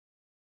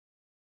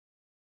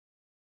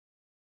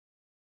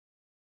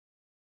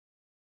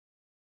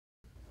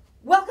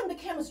Welcome to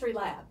Chemistry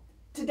Lab.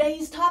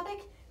 Today's topic,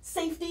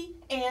 safety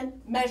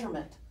and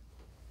measurement.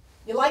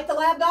 You like the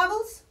lab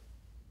goggles?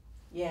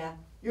 Yeah,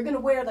 you're going to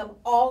wear them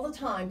all the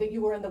time that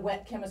you are in the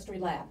wet chemistry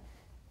lab.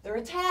 They're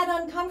a tad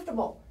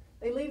uncomfortable.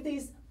 They leave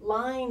these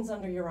lines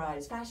under your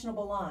eyes,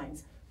 fashionable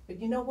lines. But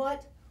you know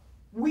what?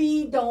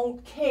 We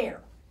don't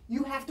care.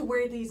 You have to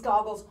wear these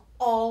goggles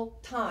all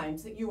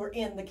times that you are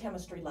in the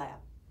chemistry lab.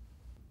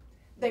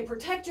 They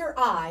protect your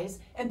eyes,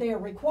 and they are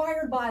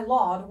required by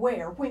law to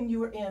wear when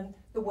you are in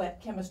the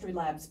wet chemistry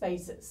lab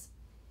spaces.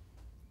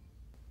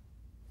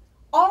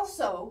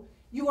 Also,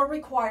 you are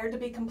required to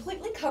be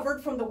completely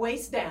covered from the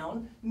waist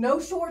down, no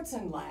shorts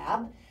in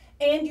lab,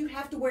 and you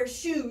have to wear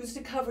shoes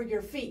to cover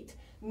your feet.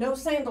 No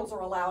sandals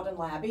are allowed in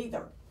lab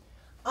either.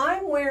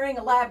 I'm wearing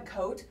a lab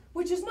coat,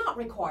 which is not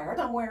required.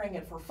 I'm wearing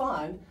it for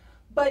fun,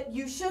 but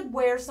you should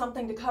wear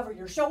something to cover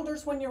your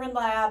shoulders when you're in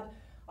lab,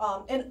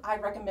 and I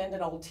recommend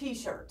an old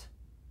t-shirt.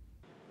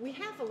 We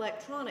have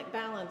electronic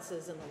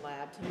balances in the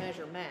lab to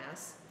measure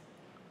mass.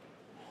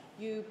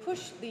 You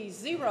push the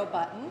 0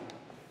 button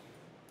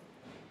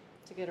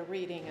to get a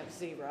reading of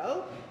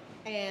 0,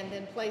 and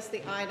then place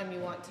the item you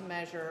want to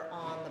measure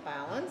on the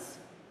balance,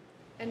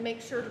 and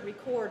make sure to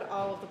record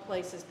all of the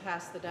places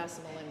past the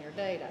decimal in your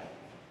data.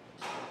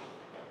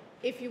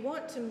 If you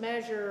want to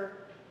measure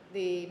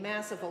the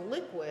mass of a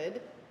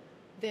liquid,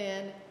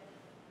 then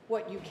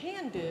what you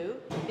can do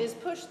is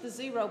push the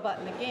 0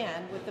 button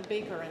again with the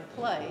beaker in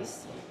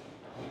place,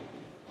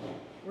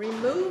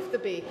 remove the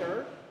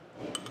beaker,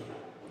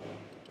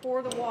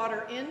 pour the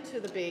water into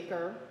the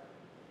beaker,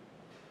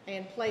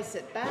 and place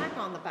it back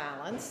on the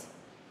balance,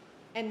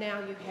 and now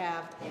you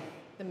have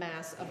the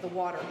mass of the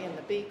water in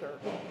the beaker.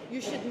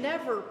 You should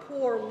never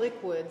pour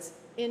liquids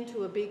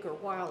into a beaker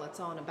while it's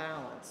on a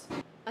balance.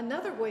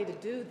 Another way to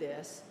do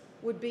this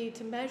would be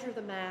to measure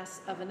the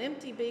mass of an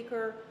empty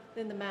beaker,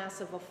 then the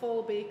mass of a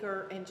full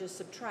beaker, and just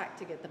subtract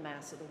to get the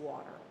mass of the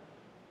water.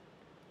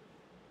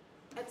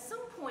 At some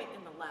point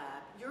in the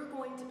lab, you're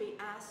going to be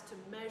asked to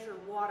measure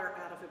water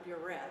out of a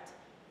burette.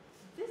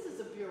 This is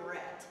a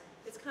burette.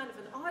 It's kind of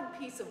an odd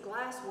piece of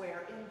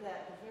glassware in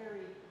that the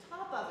very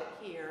top of it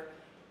here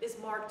is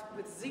marked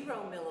with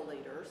 0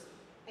 milliliters,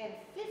 and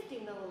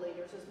 50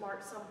 milliliters is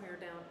marked somewhere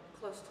down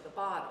close to the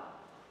bottom.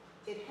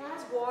 It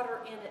has water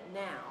in it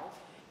now,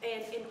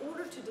 and in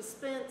order to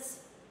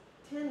dispense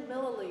 10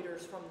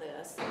 milliliters from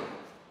this,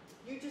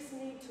 you just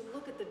need to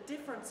look at the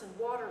difference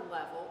in water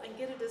level and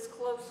get it as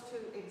close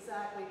to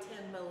exactly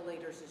 10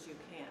 milliliters as you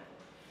can.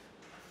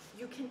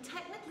 You can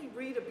technically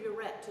read a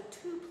burette to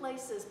 2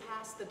 places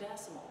past the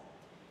decimal.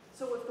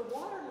 So if the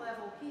water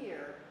level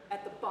here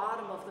at the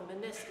bottom of the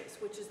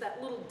meniscus, which is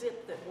that little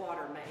dip that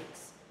water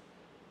makes,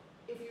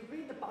 if you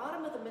read the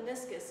bottom of the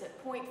meniscus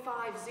at 0.50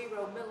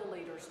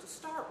 milliliters to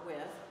start with,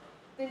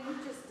 then you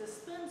just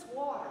dispense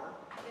water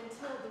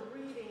until the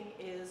reading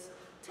is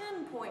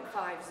 10.50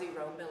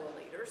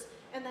 milliliters,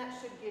 and that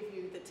should give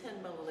you the 10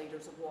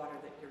 milliliters of water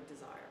that you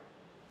desire.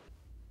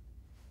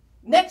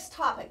 Next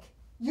topic,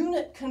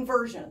 unit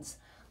conversions.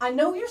 I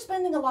know you're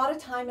spending a lot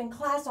of time in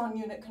class on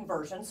unit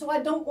conversions, so I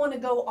don't want to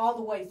go all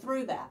the way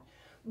through that.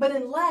 But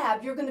in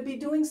lab, you're going to be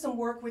doing some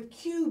work with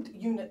cubed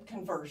unit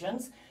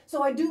conversions,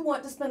 so I do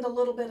want to spend a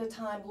little bit of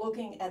time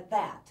looking at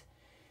that.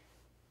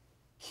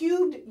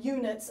 Cubed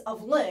units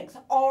of length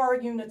are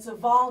units of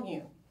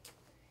volume.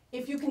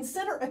 If you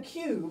consider a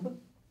cube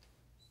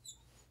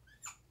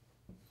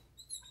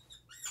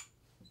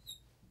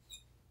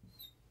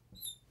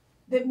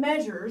that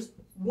measures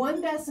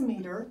 1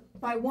 decimeter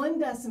by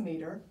 1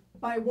 decimeter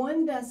by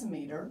 1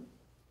 decimeter,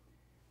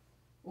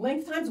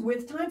 length times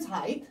width times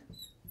height,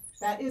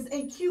 that is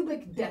a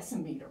cubic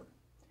decimeter.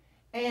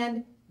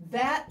 And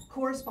that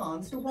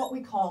corresponds to what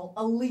we call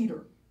a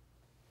liter.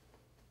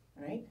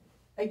 Right?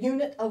 A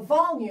unit of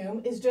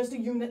volume is just a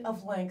unit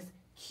of length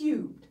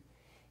cubed.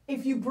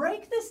 If you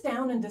break this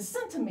down into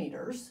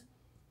centimeters,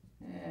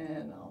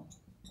 and I'll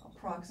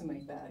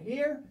approximate that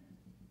here,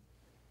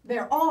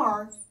 there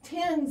are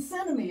 10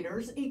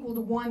 centimeters equal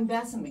to 1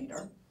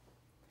 decimeter.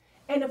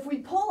 And if we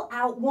pull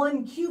out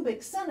 1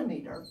 cubic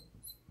centimeter,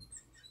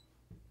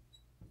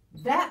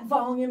 that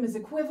volume is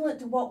equivalent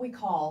to what we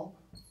call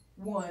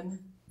 1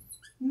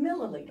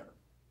 milliliter.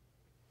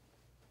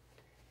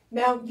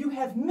 Now, you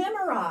have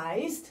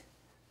memorized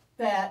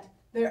that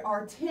there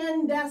are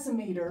 10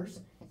 decimeters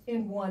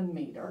in 1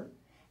 meter,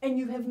 and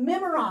you have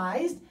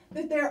memorized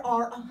that there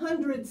are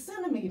 100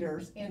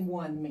 centimeters in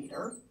 1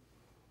 meter.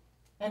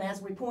 And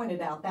as we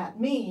pointed out,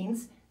 that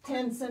means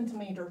 10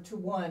 centimeter to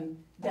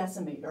 1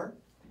 decimeter.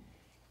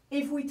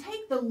 If we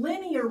take the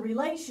linear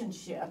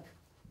relationship,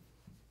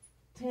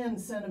 10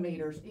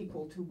 centimeters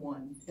equal to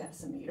 1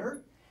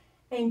 decimeter,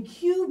 and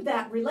cube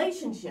that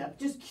relationship,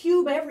 just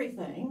cube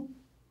everything,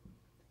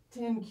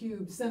 10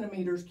 cubed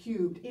centimeters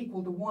cubed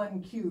equal to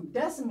 1 cubed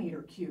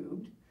decimeter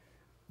cubed.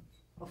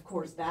 Of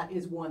course, that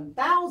is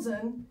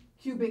 1,000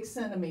 cubic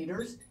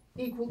centimeters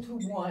equal to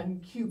 1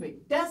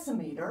 cubic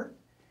decimeter.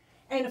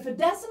 And if a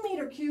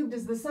decimeter cubed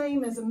is the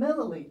same as a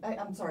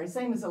milliliter,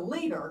 same as a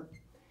liter,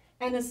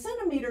 and a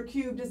centimeter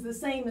cubed is the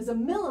same as a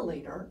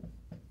milliliter,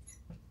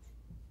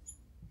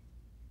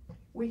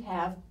 we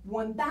have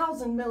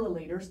 1,000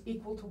 milliliters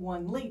equal to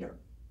 1 liter.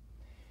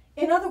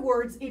 In other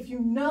words, if you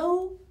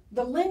know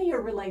the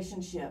linear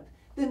relationship,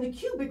 then the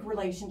cubic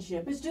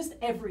relationship is just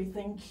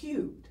everything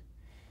cubed.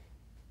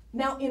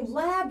 Now in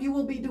lab, you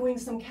will be doing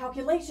some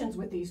calculations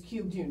with these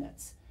cubed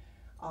units.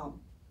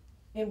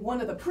 In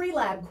one of the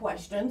pre-lab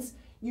questions,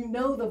 you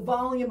know the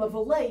volume of a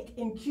lake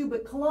in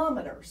cubic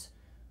kilometers.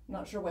 I'm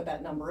not sure what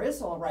that number is,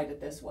 so I'll write it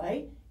this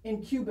way,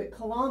 in cubic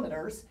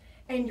kilometers.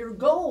 And your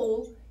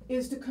goal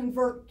is to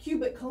convert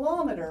cubic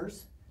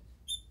kilometers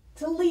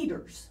to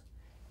liters.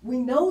 We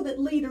know that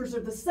liters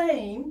are the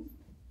same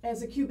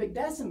as a cubic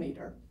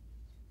decimeter.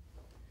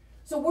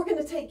 So we're going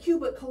to take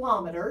cubic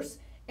kilometers,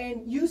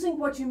 and using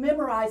what you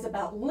memorize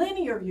about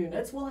linear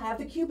units, we'll have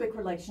the cubic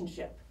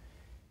relationship.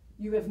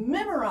 You have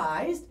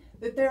memorized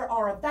that there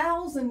are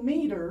 1,000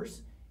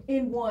 meters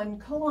in 1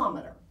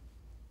 kilometer.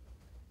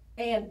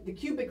 And the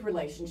cubic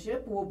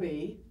relationship will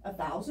be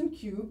 1,000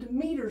 cubed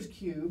meters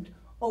cubed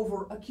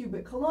over a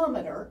cubic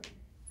kilometer.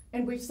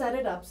 And we've set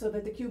it up so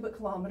that the cubic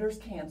kilometers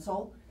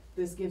cancel.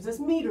 This gives us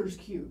meters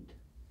cubed.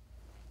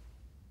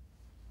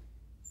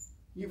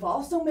 You've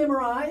also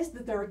memorized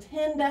that there are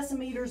 10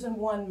 decimeters in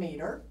 1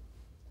 meter.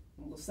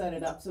 And we'll set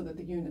it up so that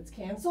the units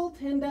cancel.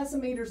 10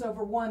 decimeters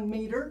over 1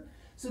 meter.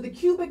 So the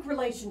cubic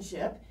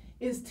relationship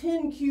is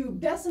 10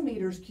 cubed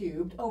decimeters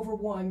cubed over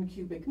 1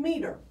 cubic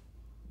meter.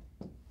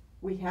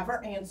 We have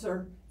our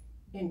answer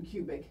in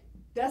cubic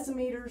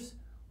decimeters,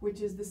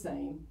 which is the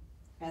same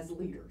as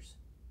liters.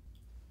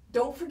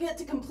 Don't forget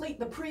to complete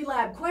the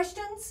pre-lab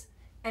questions,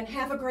 and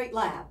have a great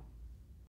lab.